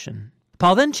creation.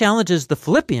 Paul then challenges the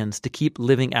Philippians to keep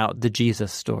living out the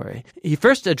Jesus story. He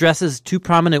first addresses two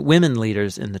prominent women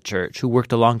leaders in the church who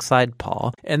worked alongside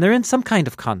Paul, and they're in some kind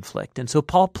of conflict. And so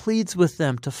Paul pleads with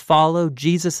them to follow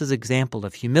Jesus' example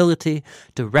of humility,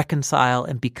 to reconcile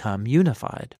and become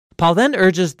unified. Paul then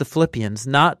urges the Philippians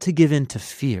not to give in to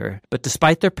fear, but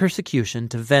despite their persecution,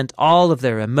 to vent all of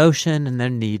their emotion and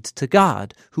their needs to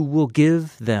God, who will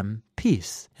give them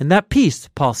peace. And that peace,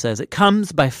 Paul says, it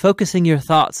comes by focusing your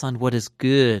thoughts on what is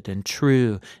good and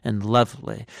true and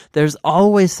lovely. There's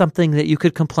always something that you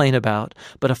could complain about,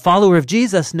 but a follower of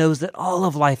Jesus knows that all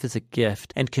of life is a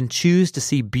gift and can choose to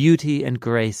see beauty and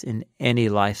grace in any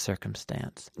life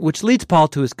circumstance. Which leads Paul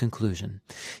to his conclusion.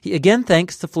 He again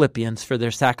thanks the Philippians for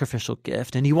their sacrificial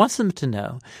gift, and he wants them to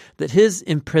know that his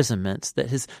imprisonments, that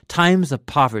his times of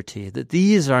poverty, that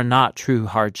these are not true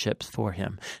hardships for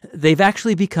him. They've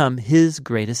actually become his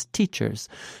greatest teachers,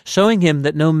 showing him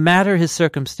that no matter his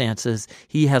circumstances,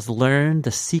 he has learned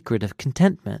the secret of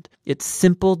contentment. It's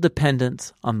simple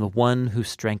dependence on the one who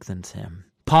strengthens him.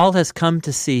 Paul has come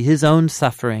to see his own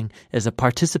suffering as a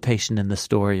participation in the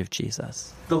story of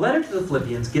Jesus. The letter to the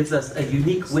Philippians gives us a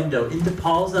unique window into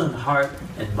Paul's own heart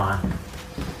and mind.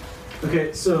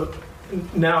 Okay, so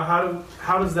now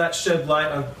how does that shed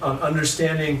light on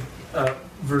understanding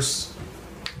verse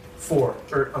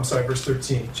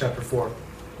 13, chapter 4?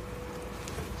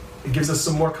 It gives us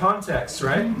some more context,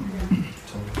 right?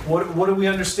 What do we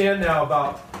understand now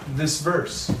about this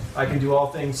verse? I can do all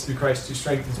things through Christ who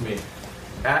strengthens me.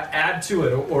 Add to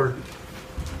it, or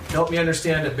help me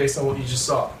understand it based on what you just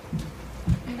saw.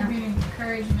 It can be an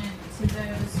encouragement to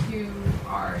those who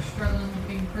are struggling with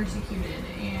being persecuted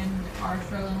and are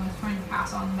struggling with trying to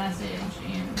pass on the message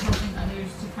and helping others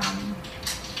to come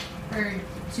or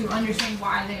to understand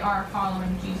why they are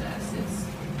following Jesus. It's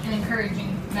an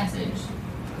encouraging message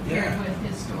paired with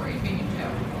his story being a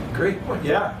joke. Great point.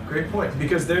 Yeah, great point.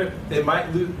 Because they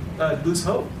might lose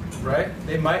hope, right?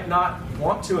 They might not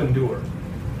want to endure.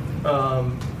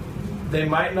 They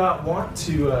might not want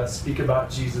to speak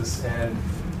about Jesus and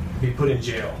be put in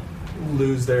jail,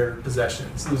 lose their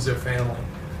possessions, lose their family.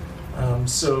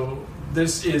 So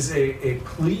this is a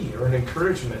plea or an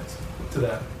encouragement to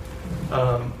them.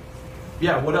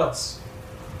 What else?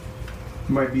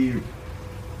 Might be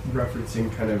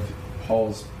referencing kind of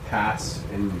Paul's past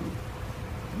and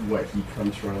what he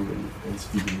comes from, and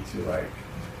speaking to like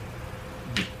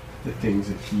the things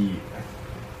that he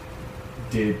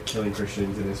did killing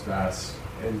Christians in his past,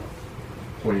 and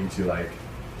pointing to like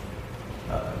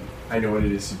I know what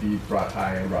it is to be brought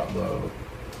high and brought low,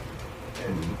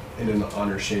 and in an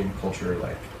honor shame culture,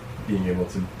 like being able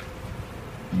to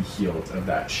be healed of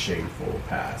that shameful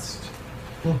past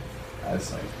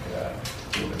as like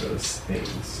one of those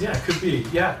things. Yeah, it could be.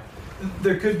 Yeah,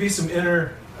 there could be some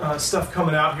inner stuff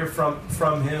coming out here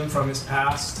from him, from his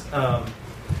past.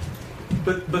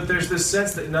 But there's this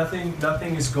sense that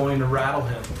nothing is going to rattle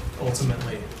him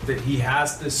ultimately. That he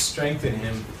has this strength in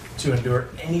him to endure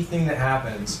anything that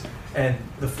happens, and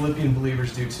the Philippian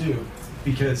believers do too,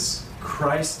 because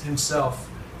Christ himself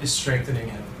is strengthening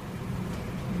him.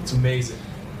 It's amazing.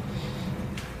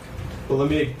 Well, let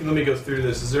me go through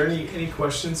this. Is there any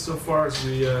questions so far as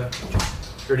we or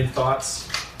any thoughts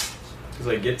as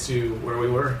I get to where we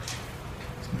were?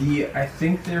 I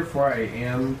think therefore I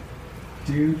am,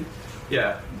 dude.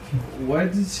 Yeah.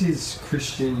 What does his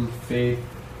Christian faith,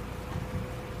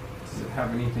 does it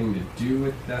have anything to do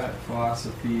with that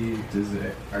philosophy?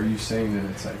 Are you saying that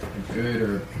it's like a good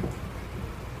or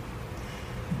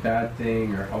bad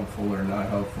thing, or helpful or not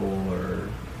helpful, or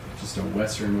just a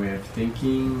Western way of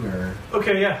thinking, or?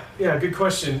 Okay, yeah, good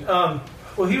question.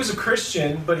 Well, he was a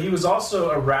Christian, but he was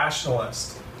also a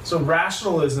rationalist. So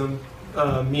rationalism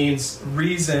means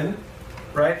reason,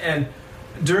 right? And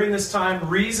during this time,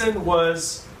 reason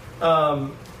was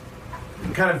kind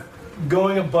of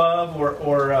going above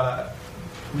or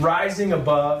rising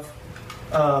above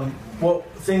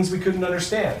things we couldn't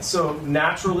understand. So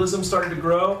naturalism started to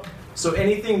grow. So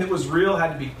anything that was real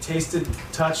had to be tasted,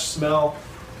 touched, smelled.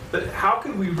 But how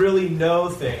can we really know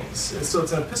things? And so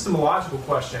it's an epistemological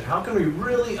question. How can we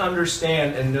really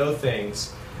understand and know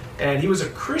things? And he was a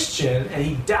Christian, and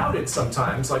he doubted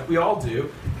sometimes, like we all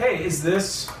do, hey, is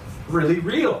this really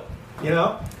real? You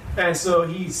know? And so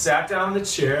he sat down in the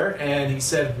chair, and he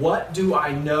said, what do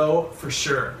I know for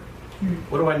sure?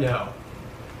 What do I know?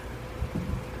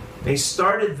 And he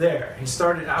started there. He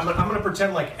started, I'm going to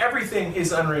pretend like everything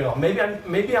is unreal. Maybe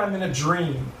I'm in a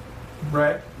dream,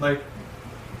 right? Like,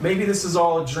 maybe this is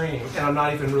all a dream, and I'm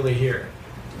not even really here.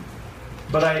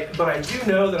 But I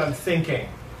do know that I'm thinking.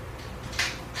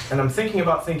 And I'm thinking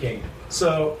about thinking.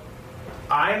 So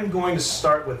I'm going to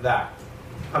start with that.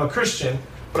 I'm a Christian,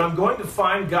 but I'm going to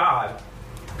find God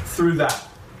through that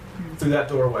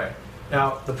doorway.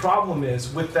 Now, the problem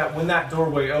is, with that, when that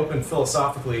doorway opened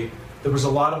philosophically, there was a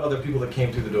lot of other people that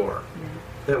came through the door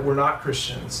that were not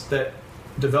Christians, that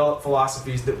developed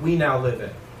philosophies that we now live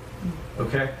in.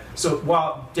 Okay? So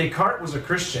while Descartes was a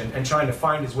Christian and trying to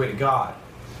find his way to God,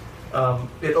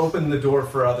 it opened the door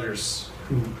for others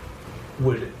who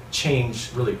would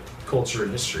change, really, culture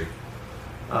and history.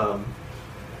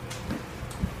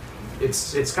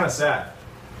 It's kind of sad.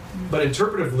 But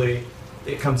interpretively,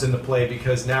 it comes into play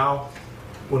because now,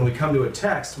 when we come to a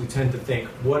text, we tend to think,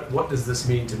 what does this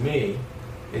mean to me?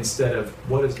 Instead of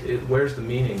where's the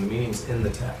meaning? The meaning's in the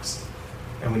text.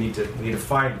 And we need to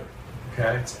find it.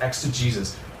 Okay? It's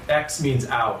exegesis. Ex means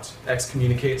out.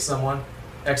 Excommunicate someone.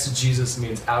 Exegesis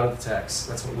means out of the text.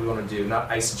 That's what we want to do, not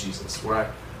eisegesis, where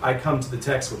I come to the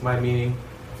text with my meaning.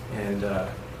 And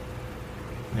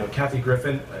Kathy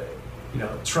Griffin,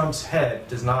 Trump's head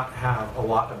does not have a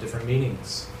lot of different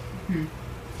meanings.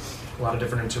 A lot of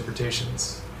different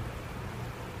interpretations.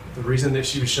 The reason that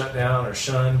she was shut down or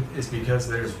shunned is because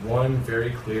there's one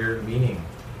very clear meaning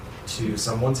to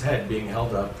someone's head being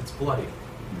held up that's bloody.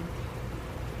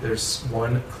 There's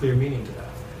one clear meaning to that.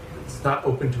 It's not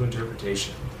open to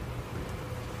interpretation.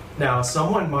 Now,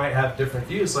 someone might have different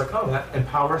views, like, oh, that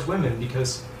empowers women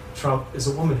because Trump is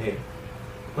a woman hater.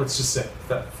 Let's just say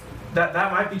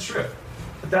that might be true.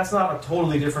 But that's not a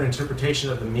totally different interpretation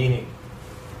of the meaning.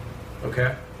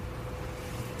 Okay?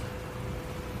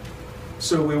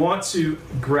 So we want to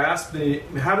grasp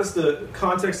how does the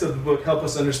context of the book help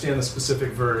us understand the specific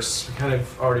verse? We kind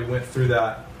of already went through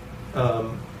that.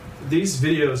 These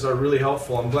videos are really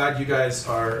helpful. I'm glad you guys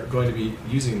are going to be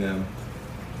using them.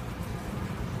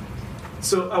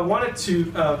 So I wanted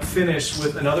to finish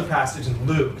with another passage in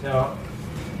Luke. Now,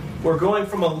 we're going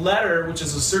from a letter, which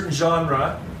is a certain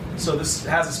genre, so this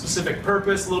has a specific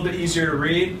purpose, a little bit easier to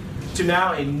read, to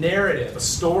now a narrative, a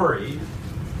story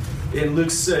in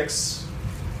Luke 6.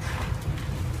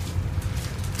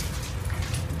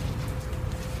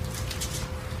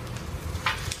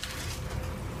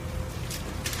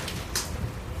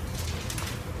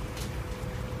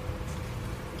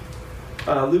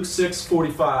 Luke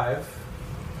 6:45,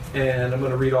 and I'm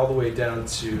going to read all the way down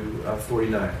to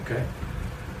 49, okay?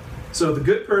 So the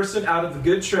good person out of the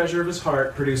good treasure of his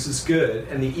heart produces good,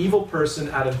 and the evil person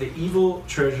out of the evil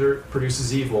treasure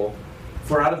produces evil.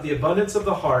 For out of the abundance of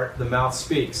the heart, the mouth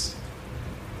speaks.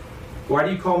 Why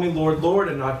do you call me Lord, Lord,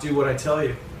 and not do what I tell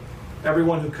you?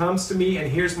 Everyone who comes to me and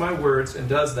hears my words and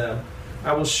does them,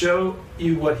 I will show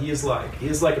you what he is like. He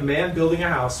is like a man building a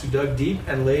house who dug deep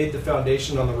and laid the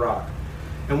foundation on the rock.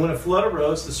 And when a flood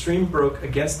arose, the stream broke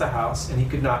against the house, and he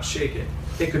could not shake it.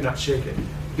 It could not shake it,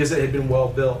 because it had been well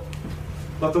built.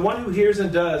 But the one who hears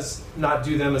and does not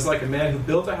do them is like a man who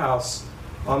built a house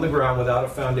on the ground without a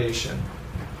foundation.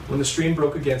 When the stream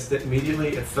broke against it, immediately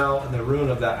it fell, and the ruin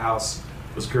of that house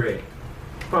was great.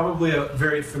 Probably a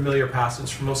very familiar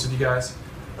passage for most of you guys.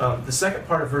 The second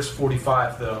part of verse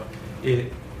 45, though,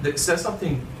 it says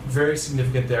something very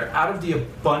significant there. Out of the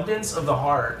abundance of the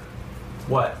heart,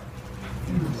 what?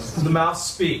 The mouth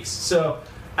speaks. So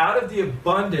out of the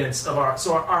abundance of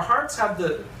our hearts have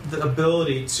the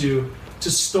ability to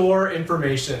store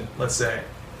information, let's say.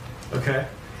 Okay?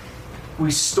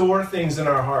 We store things in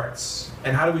our hearts.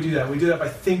 And how do we do that? We do that by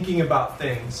thinking about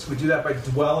things. We do that by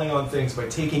dwelling on things, by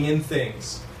taking in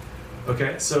things.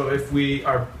 Okay? So if we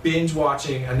are binge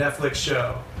watching a Netflix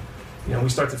show, we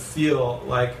start to feel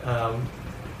like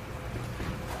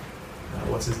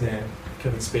what's his name?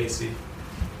 Kevin Spacey.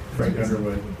 Frank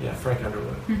Underwood. Yeah, Frank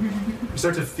Underwood. We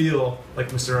start to feel like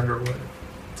Mr. Underwood,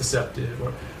 deceptive,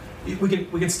 or we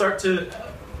can start to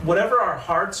whatever our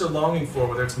hearts are longing for,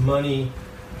 whether it's money,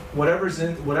 whatever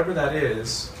that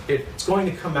is, it's going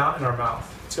to come out in our mouth.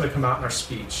 It's going to come out in our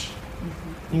speech.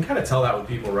 You can kind of tell that with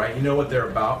people, right? You know what they're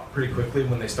about pretty quickly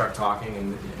when they start talking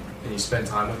and you spend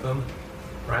time with them,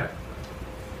 right?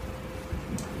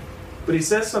 But he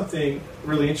says something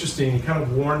really interesting. He kind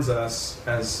of warns us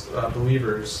as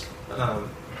believers.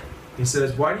 He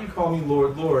says, "Why do you call me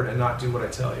Lord, Lord, and not do what I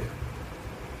tell you?"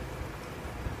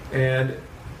 And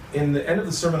in the end of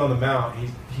the Sermon on the Mount,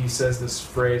 he says this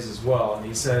phrase as well. And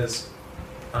he says,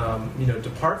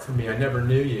 "Depart from me, I never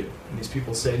knew you." And these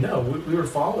people say, "No, we were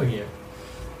following you."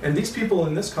 And these people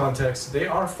in this context, they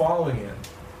are following him.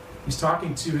 He's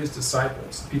talking to his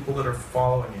disciples, the people that are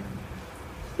following him.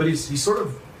 But he's sort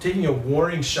of taking a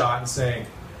warning shot and saying,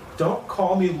 don't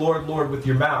call me Lord, Lord with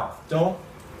your mouth. Don't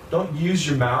use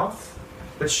your mouth,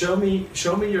 but show me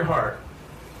your heart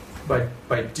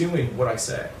by doing what I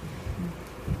say.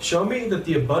 Show me that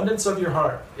the abundance of your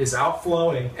heart is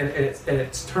outflowing and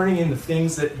it's turning into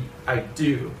things that I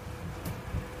do.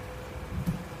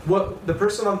 What the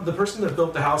person that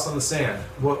built the house on the sand,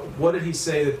 what did he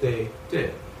say that they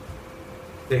did?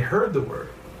 They heard the word,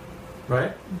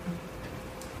 right?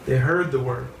 They heard the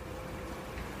word.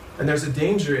 And there's a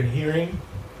danger in hearing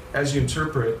as you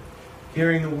interpret,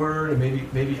 hearing the word and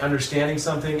maybe understanding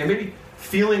something and maybe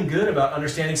feeling good about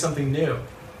understanding something new.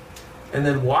 And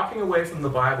then walking away from the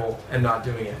Bible and not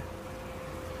doing it.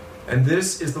 And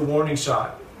this is the warning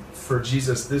shot for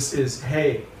Jesus. This is,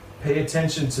 hey, pay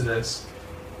attention to this.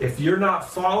 If you're not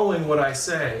following what I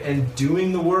say and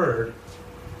doing the word,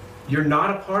 you're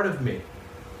not a part of me.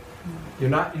 You're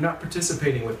not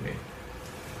participating with me.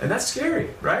 And that's scary,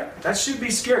 right? That should be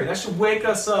scary. That should wake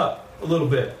us up a little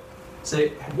bit. Say,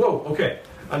 whoa, okay,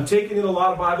 I'm taking in a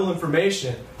lot of Bible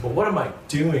information, but what am I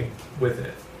doing with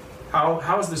it?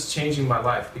 How is this changing my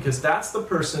life? Because that's the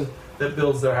person that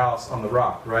builds their house on the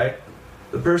rock, right?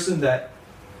 The person that,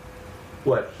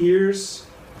 hears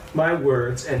my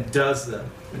words and does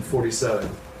them in 47.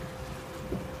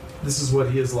 This is what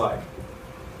he is like.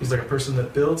 He's like a person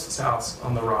that builds his house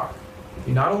on the rock.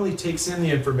 He not only takes in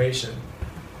the information,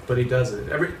 but he does it.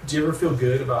 Do you ever feel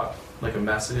good about like a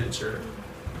message or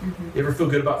you ever feel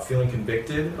good about feeling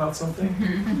convicted about something,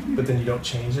 but then you don't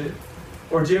change it?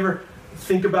 Or do you ever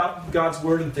think about God's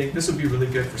word and think, this would be really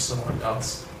good for someone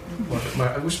else?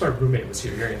 I wish my roommate was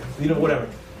here hearing it. Whatever.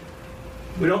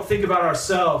 We don't think about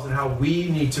ourselves and how we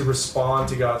need to respond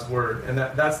to God's word. And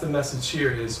that's the message here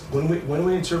is when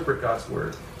we interpret God's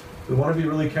word, we want to be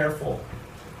really careful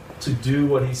to do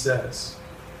what he says.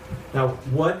 Now,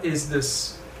 what is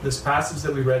this passage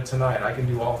that we read tonight? I can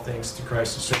do all things to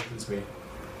Christ who strengthens me.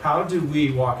 How do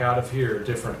we walk out of here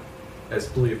different as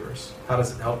believers? How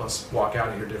does it help us walk out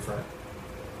of here different?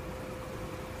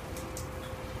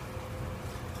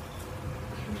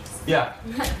 Yeah.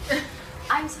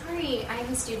 I'm sorry, I'm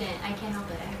a student. I can't help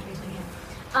it. I have to raise my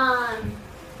hand.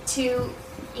 To,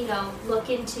 look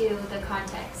into the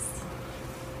context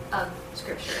of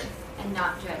Scripture and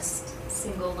not just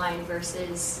single line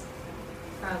verses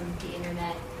from the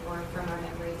internet or from our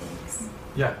memory banks.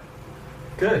 Yeah.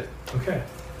 Good. Okay.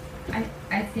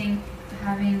 I think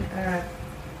having a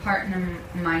heart and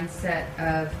a mindset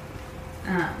of,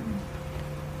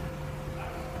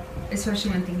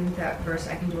 especially when thinking of that verse,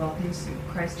 I can do all things through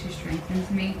Christ who strengthens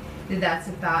me, that's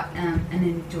about an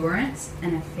endurance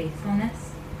and a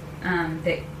faithfulness,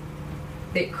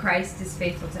 that Christ is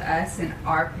faithful to us and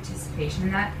our participation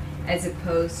in that, as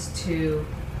opposed to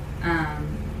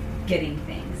getting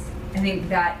things. I think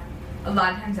that a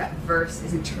lot of times that verse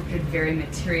is interpreted very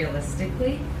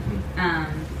materialistically,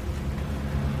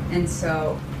 and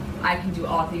so I can do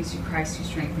all things through Christ who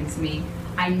strengthens me.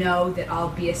 I know that I'll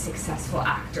be a successful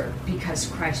actor because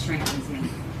Christ strengthens me.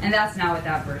 And that's not what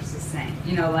that verse is saying.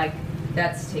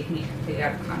 That's taking it completely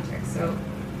out of context. So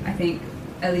I think,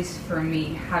 at least for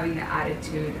me, having the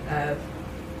attitude of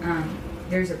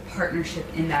there's a partnership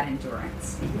in that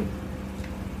endurance.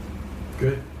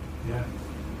 Good. Yeah.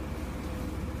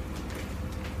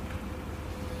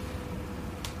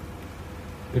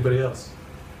 Anybody else?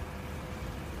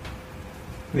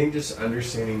 I think just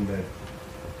understanding that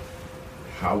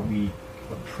how we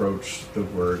approach the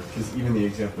word, because even the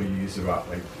example you used about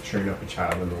training up a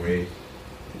child in the way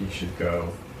that he should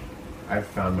go, I've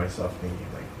found myself thinking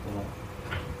well,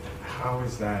 how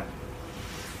does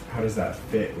that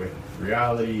fit with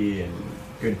reality and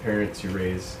good parents who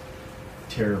raise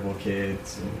terrible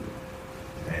kids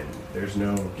and there's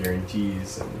no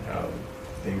guarantees on how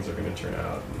things are going to turn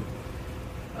out.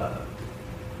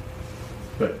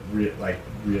 But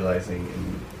realizing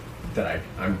that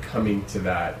I'm coming to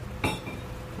that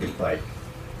with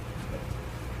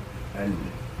and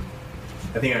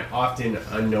I think I often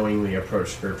unknowingly approach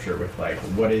scripture with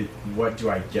what do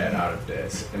I get out of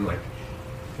this, and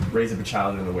raise up a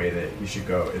child in the way that he should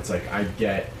go. It's like I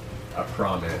get a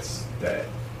promise that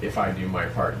if I do my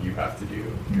part, you have to do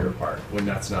your part. When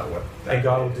that's not what. That And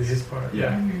God will is. do His part.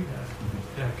 Yeah.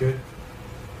 Yeah, good.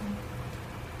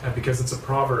 Yeah, because it's a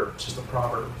proverb, it's just a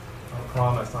proverb, not a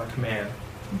promise, not a command.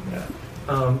 Yeah.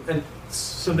 And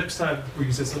so next time, were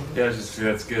you say something? Yeah,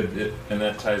 that's good, and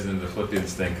that ties into the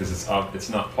Philippians thing because it's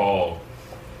not Paul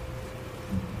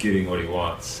getting what he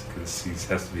wants because he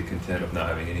has to be content with not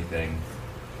having anything.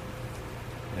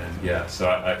 And yeah, so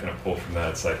I kind of pull from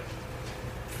that. It's like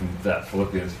from that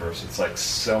Philippians verse, it's like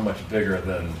so much bigger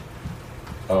than,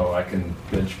 oh, I can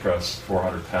bench press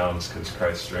 400 pounds because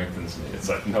Christ strengthens me. It's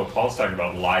like, no, Paul's talking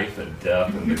about life and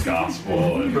death and the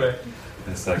gospel. And Right.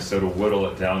 it's like, so to whittle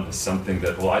it down to something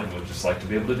that, well, I would just like to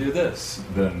be able to do this,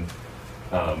 then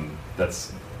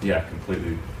that's, yeah,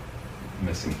 completely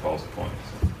missing Paul's point.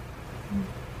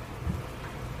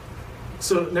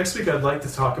 So next week I'd like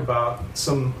to talk about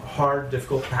some hard,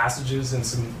 difficult passages and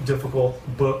some difficult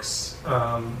books.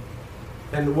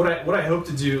 And what I hope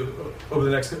to do over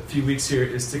the next few weeks here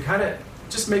is to kind of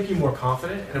just make you more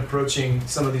confident in approaching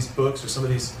some of these books or some of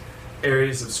these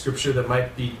areas of Scripture that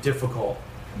might be difficult.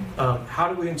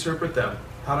 How do we interpret them?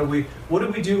 What do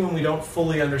we do when we don't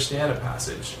fully understand a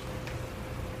passage?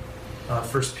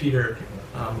 1 Peter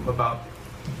about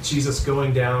Jesus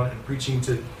going down and preaching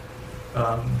to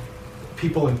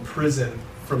people in prison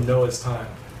from Noah's time.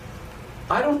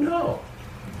 I don't know.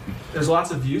 There's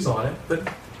lots of views on it,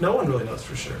 but no one really knows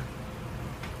for sure.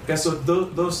 Okay, so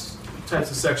those types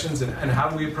of sections and how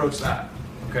do we approach that,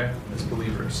 okay, as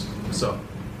believers. So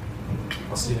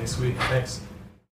I'll see you next week. Thanks.